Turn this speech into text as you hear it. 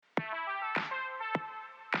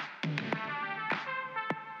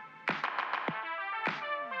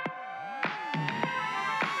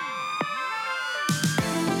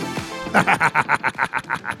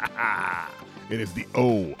It is the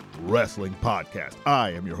O Wrestling Podcast.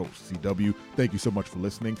 I am your host, CW. Thank you so much for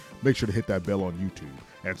listening. Make sure to hit that bell on YouTube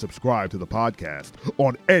and subscribe to the podcast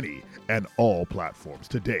on any and all platforms.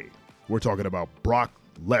 Today, we're talking about Brock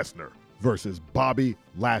Lesnar versus Bobby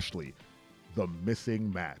Lashley, the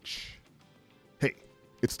missing match. Hey,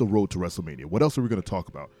 it's the road to WrestleMania. What else are we going to talk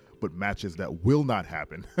about but matches that will not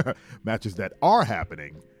happen, matches that are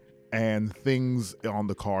happening, and things on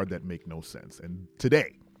the card that make no sense. And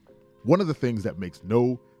today, one of the things that makes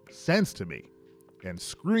no sense to me and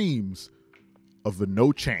screams of the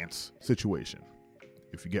no chance situation,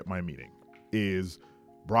 if you get my meaning, is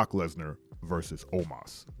Brock Lesnar versus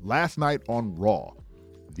Omos. Last night on Raw,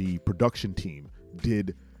 the production team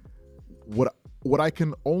did what I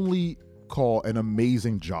can only call an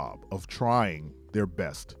amazing job of trying their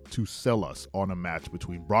best to sell us on a match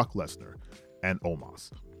between Brock Lesnar and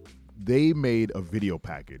Omos. They made a video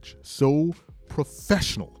package so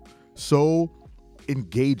professional, so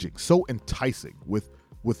engaging, so enticing with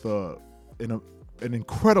an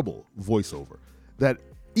incredible voiceover that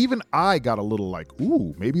even I got a little like,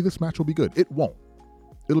 ooh, maybe this match will be good. It won't.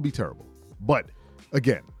 It'll be terrible. But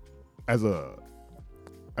again, as a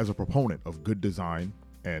proponent of good design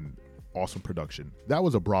and awesome production, that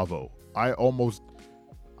was a bravo. I almost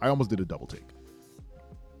did a double take.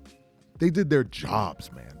 They did their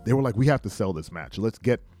jobs, man. They were like, we have to sell this match. Let's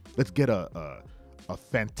get a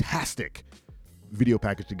fantastic video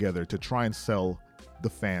package together to try and sell the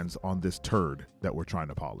fans on this turd that we're trying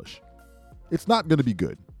to polish. It's not going to be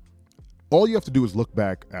good. All you have to do is look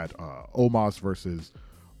back at Omos versus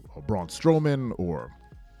Braun Strowman, or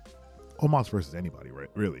Omos versus anybody, right?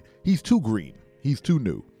 Really. He's too green. He's too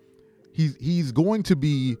new. He's going to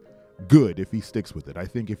be good if he sticks with it. I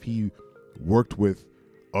think if he worked with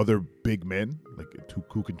other big men like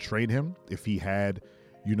who can train him, if he had,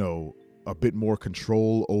 a bit more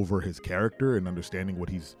control over his character and understanding what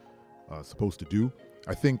he's supposed to do.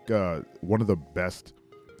 I think one of the best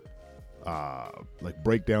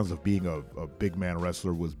breakdowns of being a big man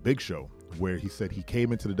wrestler was Big Show, where he said he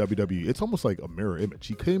came into the WWE. It's almost like a mirror image.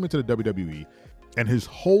 He came into the WWE and his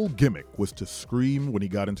whole gimmick was to scream when he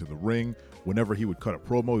got into the ring. Whenever he would cut a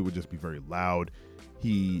promo, he would just be very loud.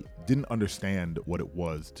 He didn't understand what it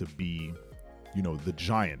was to be, the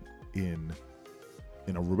giant in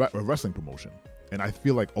a wrestling promotion. And I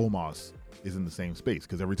feel like Omos is in the same space,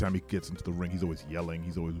 because every time he gets into the ring, he's always yelling.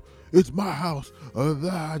 He's always, it's my house,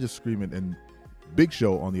 just screaming. And Big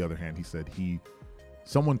Show, on the other hand, he said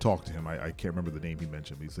someone talked to him. I can't remember the name he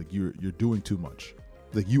mentioned. But he's like, you're doing too much.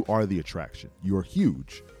 Like, you are the attraction. You're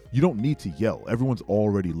huge. You don't need to yell. Everyone's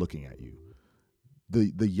already looking at you.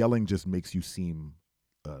 The yelling just makes you seem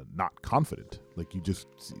not confident. Like, you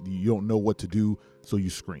don't know what to do, so you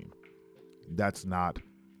scream. That's not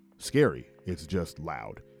scary. It's just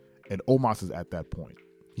loud. And Omos is at that point.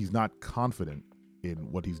 He's not confident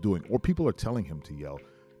in what he's doing, or people are telling him to yell.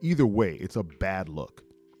 Either way, it's a bad look.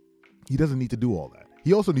 He doesn't need to do all that.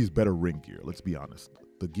 He also needs better ring gear. Let's be honest.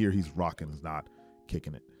 The gear he's rocking is not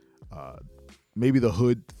kicking it. Maybe the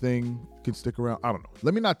hood thing can stick around. I don't know.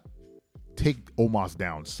 Let me not take Omos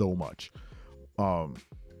down so much.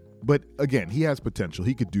 But again, he has potential.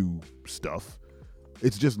 He could do stuff.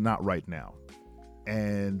 It's just not right now.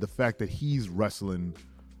 And the fact that he's wrestling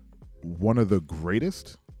one of the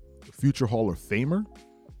greatest, future Hall of Famer,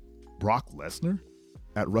 Brock Lesnar,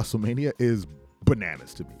 at WrestleMania is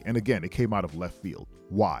bananas to me. And again, it came out of left field.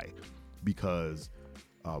 Why? Because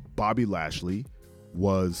Bobby Lashley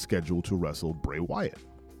was scheduled to wrestle Bray Wyatt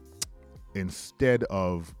instead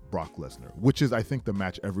of Brock Lesnar, which is, I think, the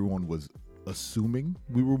match everyone was assuming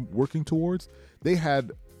we were working towards. They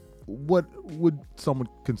had what would someone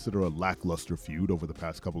consider a lackluster feud over the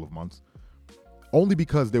past couple of months, only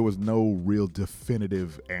because there was no real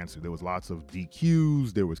definitive answer. There was lots of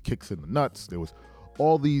DQs, there was kicks in the nuts, there was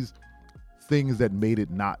all these things that made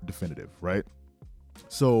it not definitive, right?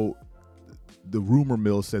 So the rumor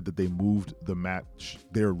mill said that they moved the match,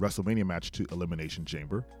 their WrestleMania match, to Elimination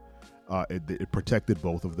Chamber. It protected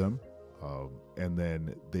both of them. And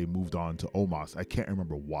then they moved on to Omos. I can't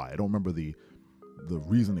remember why. I don't remember the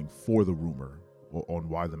reasoning for the rumor on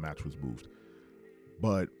why the match was moved.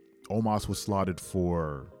 But Omos was slotted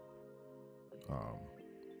for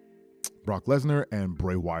Brock Lesnar, and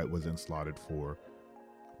Bray Wyatt was then slotted for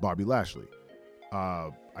Bobby Lashley.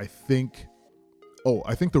 I think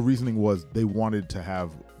the reasoning was they wanted to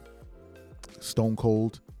have Stone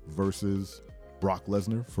Cold versus Brock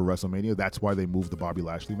Lesnar for WrestleMania. That's why they moved the Bobby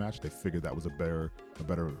Lashley match. They figured that was a better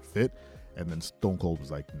fit. And then Stone Cold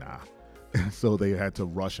was like, nah. So they had to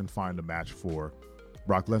rush and find a match for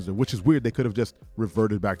Brock Lesnar, which is weird. They could have just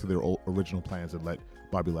reverted back to their original plans and let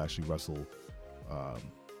Bobby Lashley wrestle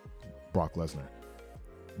Brock Lesnar.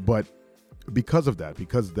 But because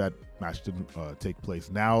that match didn't take place,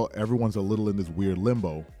 now everyone's a little in this weird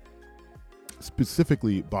limbo.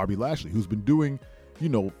 Specifically, Bobby Lashley, who's been doing,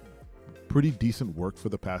 pretty decent work for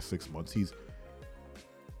the past 6 months.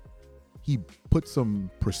 He put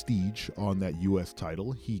some prestige on that U.S.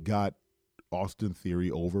 title. He got Austin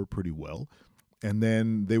Theory over pretty well. And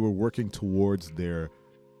then they were working towards their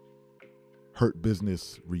Hurt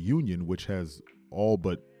Business reunion, which has all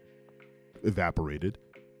but evaporated.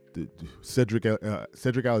 Cedric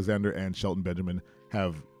Alexander and Shelton Benjamin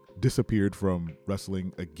have disappeared from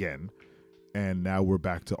wrestling again. And now we're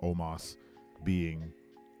back to Omos being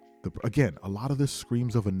again, a lot of this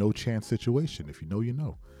screams of a no chance situation. If you know, you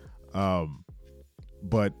know.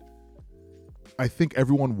 But I think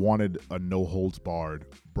everyone wanted a no holds barred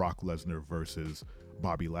Brock Lesnar versus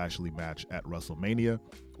Bobby Lashley match at WrestleMania,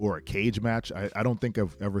 or a cage match. I don't think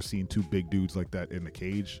I've ever seen two big dudes like that in the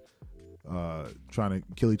cage trying to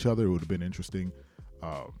kill each other. It would have been interesting.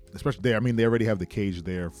 Especially they already have the cage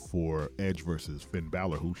there for Edge versus Finn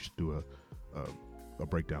Balor, who should do a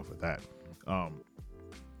breakdown for that.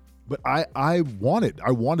 But I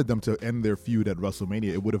wanted them to end their feud at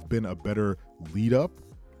WrestleMania. It would have been a better lead up.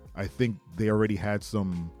 I think they already had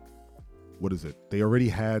some, They already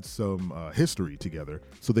had some history together,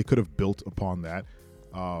 so they could have built upon that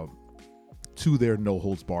to their no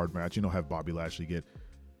holds barred match. Have Bobby Lashley get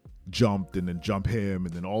jumped and then jump him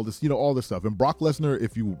and then all this, all this stuff. And Brock Lesnar,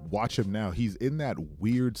 if you watch him now, he's in that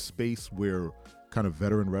weird space where kind of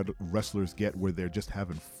veteran wrestlers get, where they're just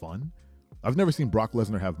having fun. I've never seen Brock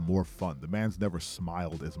Lesnar have more fun. The man's never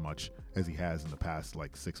smiled as much as he has in the past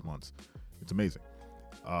 6 months. It's amazing.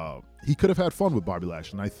 He could have had fun with Bobby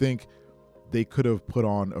Lashley, and I think they could have put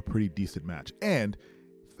on a pretty decent match. And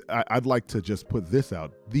I'd like to just put this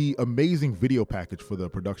out. The amazing video package for the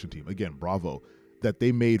production team, again, bravo, that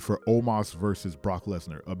they made for Omos versus Brock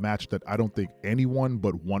Lesnar, a match that I don't think anyone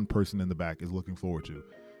but one person in the back is looking forward to.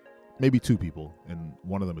 Maybe two people, and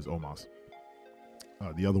one of them is Omos.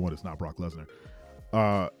 The other one is not Brock Lesnar.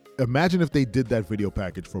 Imagine if they did that video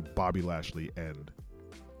package for Bobby Lashley and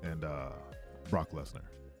Brock Lesnar.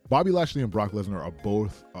 Bobby Lashley and Brock Lesnar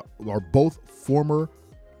are both former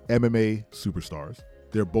MMA superstars.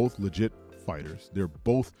 They're both legit fighters.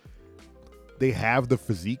 They have the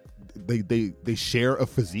physique. They share a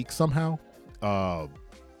physique somehow. A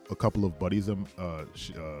couple of buddies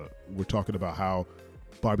were talking about how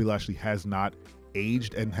Bobby Lashley has not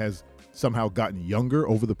aged and has somehow gotten younger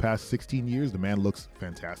over the past 16 years. The man looks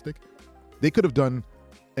fantastic. They could have done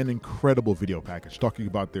an incredible video package talking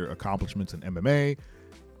about their accomplishments in MMA.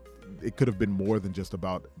 It could have been more than just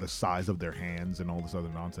about the size of their hands and all this other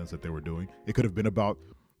nonsense that they were doing. It could have been about,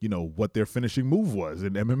 what their finishing move was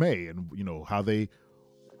in MMA and, how they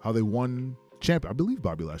won champion. I believe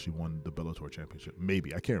Bobby Lashley won the Bellator championship.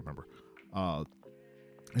 Maybe. I can't remember.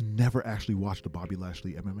 I never actually watched a Bobby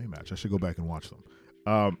Lashley MMA match. I should go back and watch them.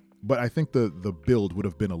 But I think the build would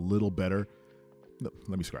have been a little better. No,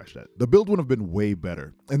 let me scratch that. The build would have been way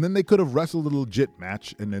better. And then they could have wrestled a legit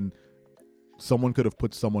match, and then someone could have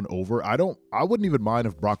put someone over. I wouldn't even mind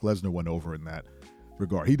if Brock Lesnar went over in that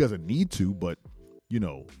regard. He doesn't need to, but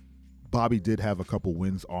Bobby did have a couple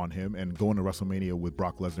wins on him, and going to WrestleMania with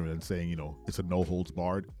Brock Lesnar and saying, it's a no holds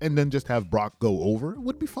barred, and then just have Brock go over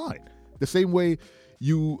would be fine. The same way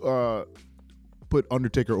you put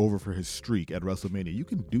Undertaker over for his streak at WrestleMania, you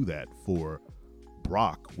can do that for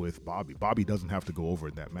Brock with Bobby. Bobby doesn't have to go over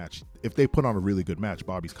in that match. If they put on a really good match,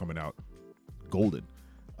 Bobby's coming out golden.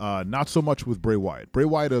 Not so much with Bray Wyatt. Bray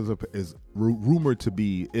Wyatt is rumored to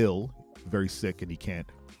be ill, very sick, and he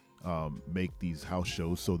can't make these house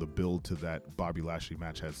shows, so the build to that Bobby Lashley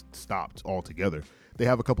match has stopped altogether. They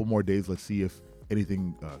have a couple more days. Let's see if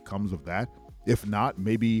anything comes of that. If not,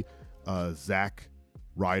 maybe Zack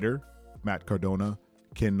Ryder, Matt Cardona,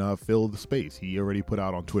 can fill the space. He already put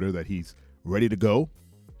out on Twitter that he's ready to go.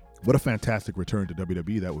 What a fantastic return to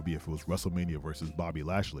WWE that would be if it was WrestleMania versus Bobby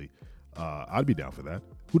Lashley. I'd be down for that.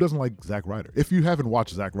 Who doesn't like Zack Ryder? If you haven't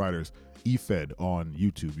watched Zack Ryder's eFed on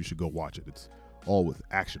YouTube, you should go watch it. It's all with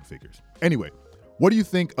action figures. Anyway, what do you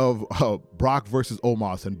think of Brock versus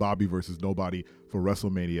Omos and Bobby versus nobody for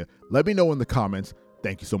WrestleMania? Let me know in the comments.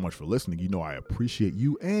 Thank you so much for listening. You know I appreciate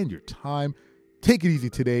you and your time. Take it easy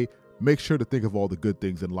today. Make sure to think of all the good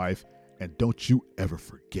things in life, and don't you ever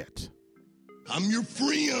forget. I'm your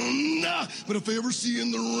friend, but if I ever see you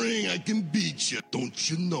in the ring, I can beat you. Don't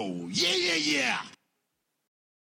you know? Yeah, yeah, yeah.